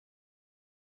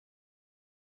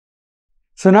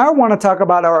So now I want to talk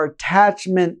about our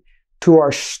attachment to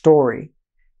our story.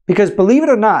 Because believe it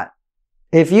or not,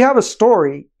 if you have a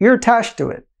story, you're attached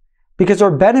to it. Because there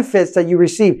are benefits that you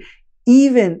receive,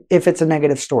 even if it's a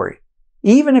negative story.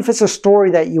 Even if it's a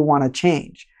story that you want to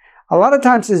change. A lot of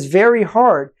times it's very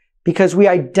hard because we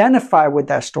identify with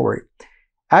that story.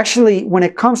 Actually, when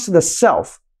it comes to the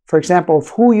self, for example, of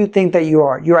who you think that you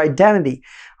are, your identity,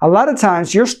 a lot of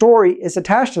times your story is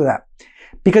attached to that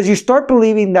because you start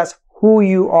believing that's who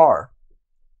you are.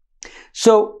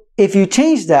 So if you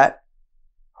change that,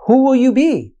 who will you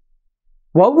be?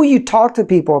 What will you talk to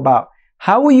people about?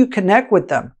 How will you connect with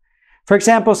them? For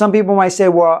example, some people might say,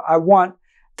 well, I want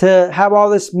to have all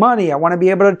this money. I want to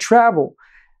be able to travel.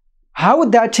 How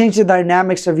would that change the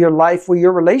dynamics of your life with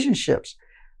your relationships?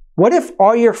 What if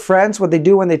all your friends, what they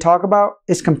do when they talk about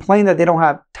is complain that they don't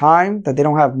have time, that they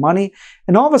don't have money,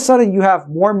 and all of a sudden you have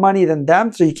more money than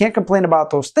them, so you can't complain about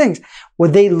those things.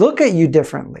 Would they look at you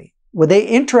differently? Would they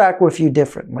interact with you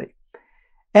differently?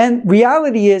 And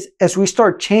reality is, as we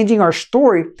start changing our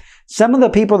story, some of the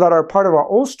people that are part of our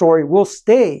old story will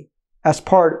stay as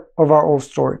part of our old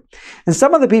story. And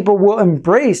some of the people will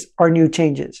embrace our new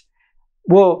changes,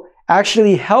 will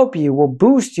actually help you, will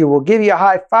boost you, will give you a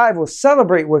high five, will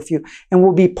celebrate with you, and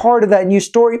will be part of that new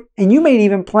story. And you may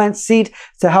even plant seeds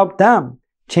to help them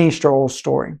change their old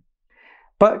story.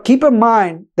 But keep in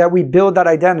mind that we build that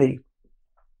identity.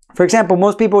 For example,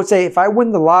 most people would say, if I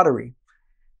win the lottery,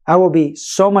 I will be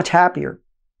so much happier.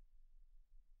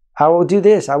 I will do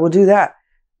this, I will do that.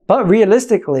 But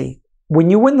realistically, when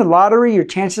you win the lottery, your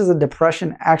chances of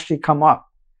depression actually come up.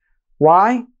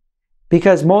 Why?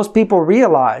 Because most people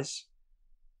realize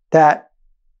that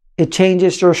it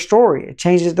changes their story, it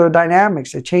changes their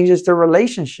dynamics, it changes their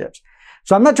relationships.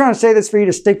 So I'm not trying to say this for you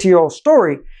to stick to your old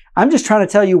story. I'm just trying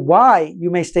to tell you why you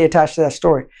may stay attached to that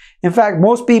story. In fact,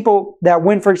 most people that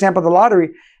win, for example, the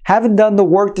lottery, haven't done the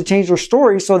work to change their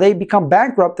story, so they become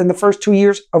bankrupt in the first 2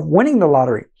 years of winning the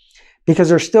lottery because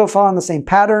they're still following the same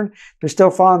pattern, they're still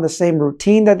following the same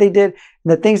routine that they did,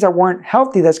 and the things that weren't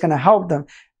healthy that's going to help them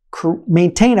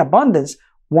maintain abundance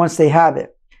once they have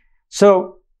it.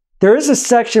 So there is a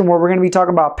section where we're going to be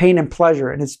talking about pain and pleasure,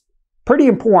 and it's pretty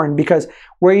important because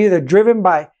we're either driven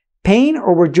by pain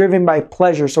or we're driven by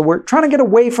pleasure. So we're trying to get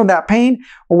away from that pain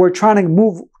or we're trying to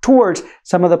move towards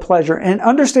some of the pleasure. And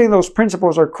understanding those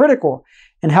principles are critical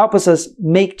and help us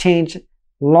make change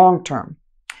long term.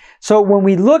 So when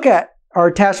we look at our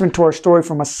attachment to our story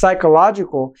from a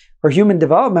psychological or human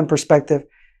development perspective,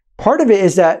 part of it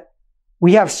is that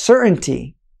we have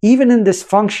certainty, even in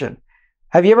dysfunction.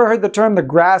 Have you ever heard the term, the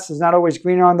grass is not always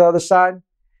greener on the other side?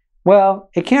 Well,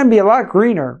 it can be a lot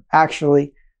greener,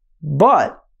 actually,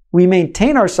 but we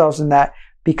maintain ourselves in that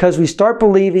because we start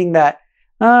believing that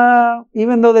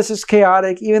even though this is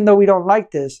chaotic, even though we don't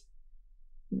like this,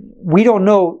 we don't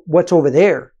know what's over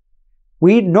there.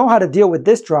 We know how to deal with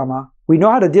this drama. We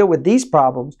know how to deal with these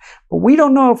problems, but we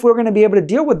don't know if we're going to be able to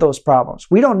deal with those problems.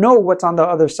 We don't know what's on the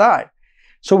other side.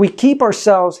 So we keep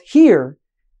ourselves here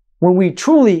when we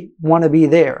truly want to be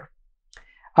there.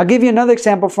 I'll give you another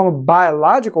example from a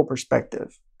biological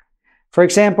perspective. For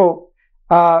example,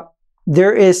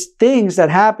 there is things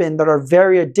that happen that are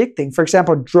very addicting. For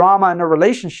example, drama in a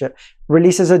relationship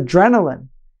releases adrenaline.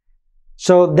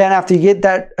 So then after you get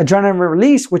that adrenaline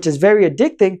release, which is very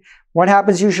addicting, what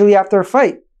happens usually after a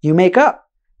fight? You make up,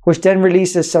 which then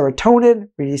releases serotonin,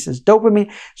 releases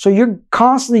dopamine. So you're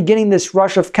constantly getting this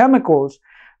rush of chemicals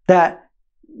that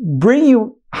bring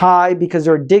you high because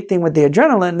they're addicting with the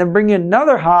adrenaline, then bring you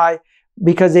another high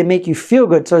because they make you feel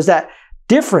good. So it's that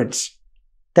difference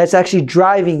that's actually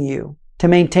driving you to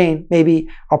maintain maybe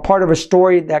a part of a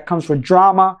story that comes with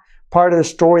drama, part of the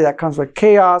story that comes with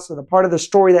chaos, or the part of the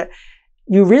story that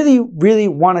you really, really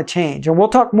want to change. And we'll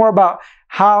talk more about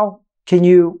how can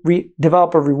you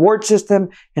develop a reward system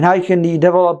and how you can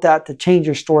develop that to change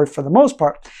your story for the most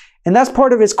part. And that's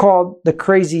part of it's called the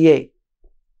crazy eight.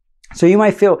 So you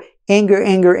might feel anger,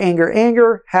 anger, anger,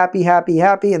 anger, happy, happy,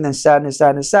 happy, and then sadness,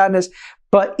 sadness, sadness.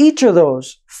 But each of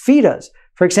those feed us.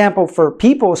 For example, for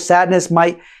people, sadness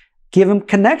might give them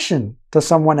connection to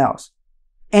someone else.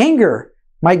 Anger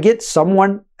might get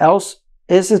someone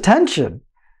else's attention,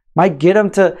 might get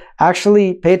them to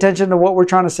actually pay attention to what we're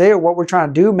trying to say or what we're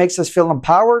trying to do, makes us feel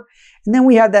empowered. And then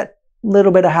we have that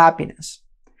little bit of happiness.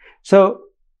 So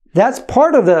that's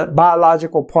part of the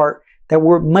biological part that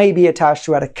we may be attached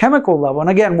to at a chemical level. And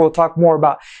again, we'll talk more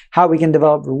about how we can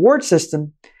develop a reward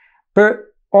system. But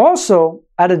also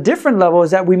at a different level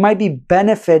is that we might be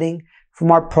benefiting from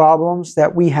our problems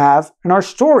that we have in our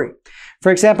story.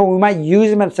 For example, we might use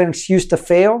them as an excuse to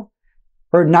fail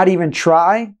or not even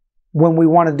try when we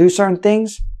want to do certain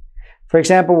things. For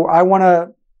example, I want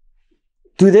to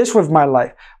do this with my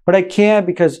life, but I can't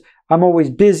because I'm always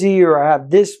busy, or I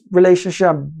have this relationship,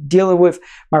 I'm dealing with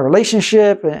my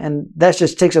relationship, and that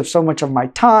just takes up so much of my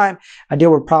time. I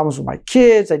deal with problems with my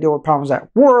kids, I deal with problems at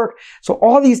work. So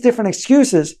all these different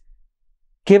excuses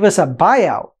give us a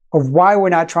buyout of why we're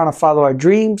not trying to follow our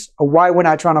dreams, or why we're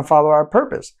not trying to follow our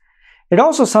purpose. It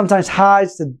also sometimes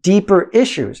hides the deeper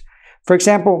issues. For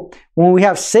example, when we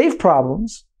have safe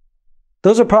problems,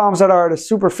 those are problems that are at a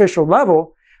superficial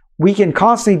level. We can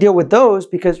constantly deal with those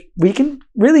because we can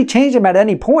really change them at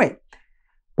any point.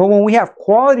 But when we have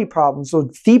quality problems, so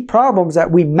deep problems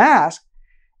that we mask,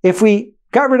 if we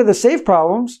got rid of the safe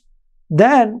problems,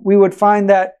 then we would find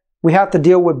that we have to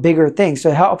deal with bigger things. So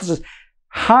it helps us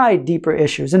hide deeper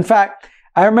issues. In fact,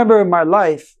 I remember in my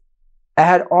life, I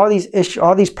had all these issues,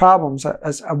 all these problems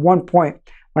at one point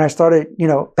when I started,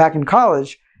 back in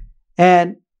college.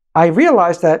 And I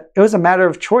realized that it was a matter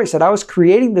of choice, that I was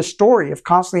creating the story of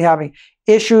constantly having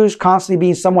issues, constantly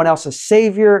being someone else's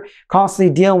savior,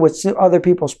 constantly dealing with other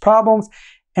people's problems.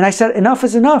 And I said, enough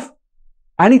is enough.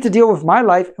 I need to deal with my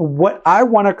life and what I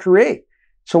want to create.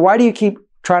 So why do you keep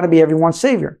trying to be everyone's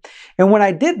savior? And when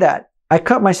I did that, I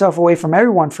cut myself away from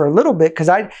everyone for a little bit because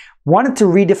I wanted to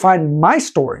redefine my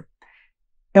story.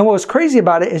 And what was crazy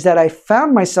about it is that I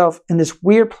found myself in this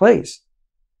weird place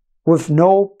with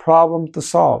no problem to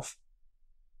solve.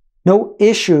 No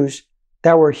issues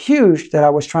that were huge that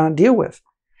I was trying to deal with.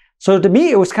 So to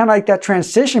me, it was kind of like that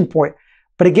transition point.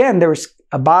 But again, there was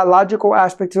a biological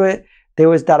aspect to it. There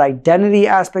was that identity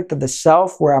aspect of the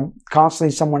self where I'm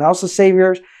constantly someone else's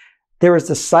savior. There was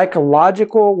the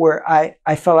psychological where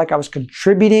I felt like I was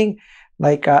contributing,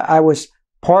 like I was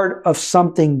part of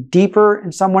something deeper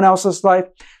in someone else's life.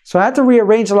 So I had to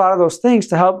rearrange a lot of those things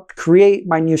to help create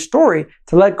my new story,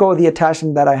 to let go of the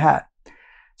attachment that I had.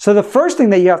 So the first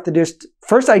thing that you have to do is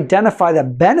first identify the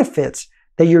benefits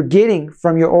that you're getting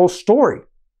from your old story.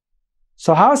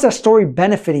 So how is that story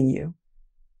benefiting you?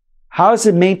 How is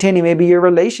it maintaining maybe your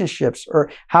relationships? Or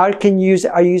how are you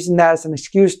using that as an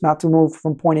excuse not to move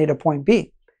from point A to point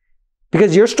B?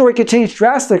 Because your story could change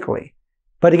drastically.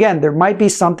 But again, there might be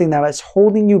something that is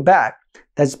holding you back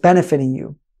that's benefiting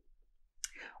you.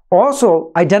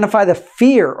 Also, identify the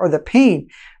fear or the pain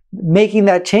making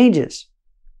that changes.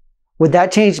 Would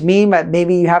that change mean that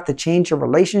maybe you have to change your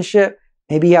relationship?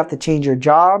 Maybe you have to change your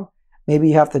job? Maybe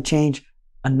you have to change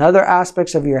another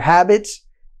aspects of your habits?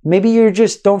 Maybe you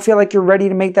just don't feel like you're ready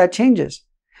to make that changes.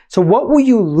 So what will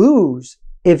you lose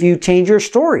if you change your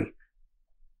story?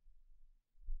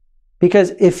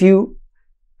 Because if you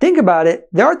think about it,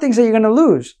 there are things that you're going to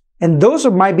lose. And those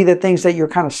might be the things that you're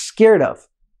kind of scared of.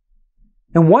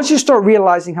 And once you start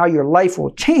realizing how your life will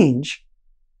change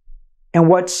and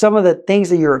what some of the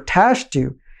things that you're attached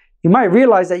to, you might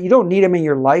realize that you don't need them in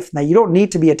your life, and that you don't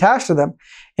need to be attached to them.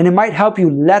 And it might help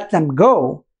you let them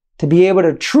go to be able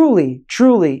to truly,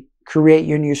 truly create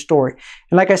your new story.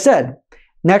 And like I said,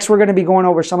 next we're going to be going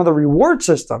over some of the reward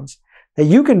systems that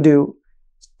you can do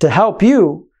to help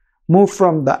you move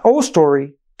from the old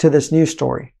story to this new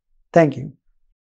story. Thank you.